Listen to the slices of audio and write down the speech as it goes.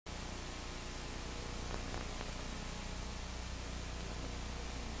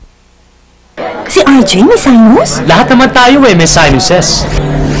Si RJ may sinus? Lahat naman tayo may sinuses.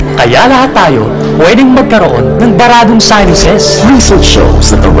 Kaya lahat tayo pwedeng magkaroon ng baradong sinuses. Research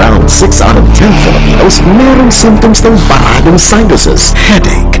shows that around 6 out of 10 Filipinos merong symptoms ng baradong sinuses,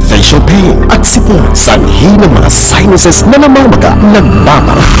 headache, facial pain, at sipon. Sanhi ng mga sinuses na namamaga,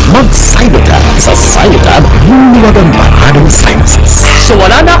 nagbabara. Mag-Sinutab. Sa Sinutab, luluwag ang baradong sinuses. So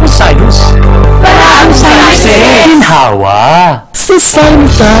wala na akong sinus. Baradong sinuses! Ginhawa. Sa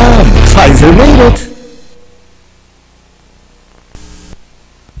Sinutab. Pfizer made it.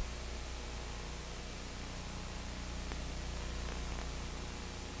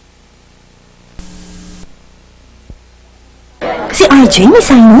 Si RJ may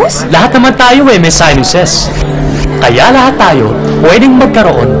sinus? Lahat naman tayo may sinuses. Kaya lahat tayo pwedeng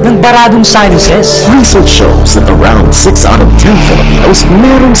magkaroon ng baradong sinuses. Research shows that around 6 out of 10 Filipinos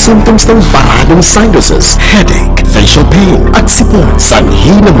merong symptoms ng baradong sinuses, headache, facial pain, at sipon.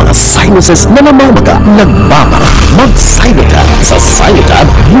 Sanhi ng mga sinuses na namamaga, nagbabara. Mag-Sinutab. Sa Sinutab,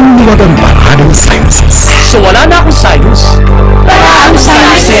 luluwag ang baradong sinuses. So wala na akong sinus. Baradong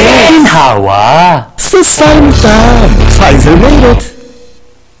sinuses! Ginhawa. Sa Sinutab. Pfizer made it.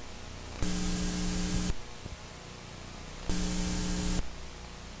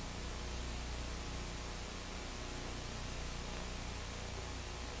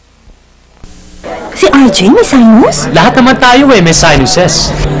 Si RJ may sinus? Lahat naman tayo may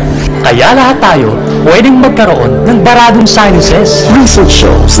sinuses. Kaya lahat tayo pwedeng magkaroon ng baradong sinuses. Research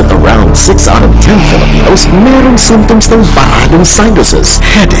shows that around 6 out of 10 Filipinos merong symptoms ng baradong sinuses,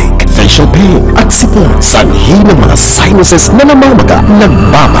 headache, facial pain, at sipon. Sanhi ng mga sinuses na namamaga,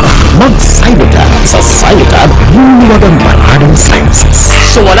 nagbabara. Mag-Sinutab. Sa Sinutab, luluwag ang baradong sinuses.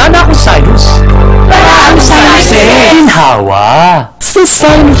 So wala na akong sinus. Baradong sinuses! Ginhawa. Sa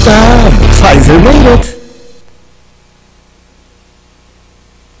Sinutab. Pfizer made it.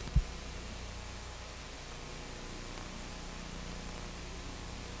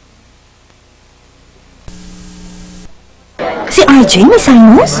 Si RJ may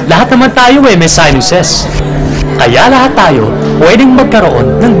sinus? Lahat naman tayo may sinuses. Kaya lahat tayo pwedeng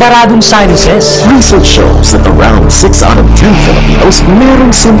magkaroon ng baradong sinuses. Research shows that around 6 out of 10 Filipinos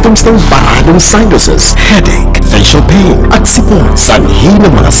merong symptoms ng baradong sinuses, headache, facial pain, at sipon. Sanhi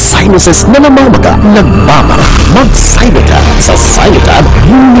ng mga sinuses na namamaga, nagbabara. Mag-Sinutab. Sa Sinutab,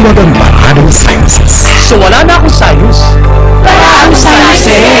 luluwag ang baradong sinuses. So wala na akong sinus. Baradong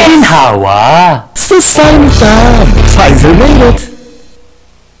sinuses! Ginhawa. Sa Sinutab. Pfizer made it.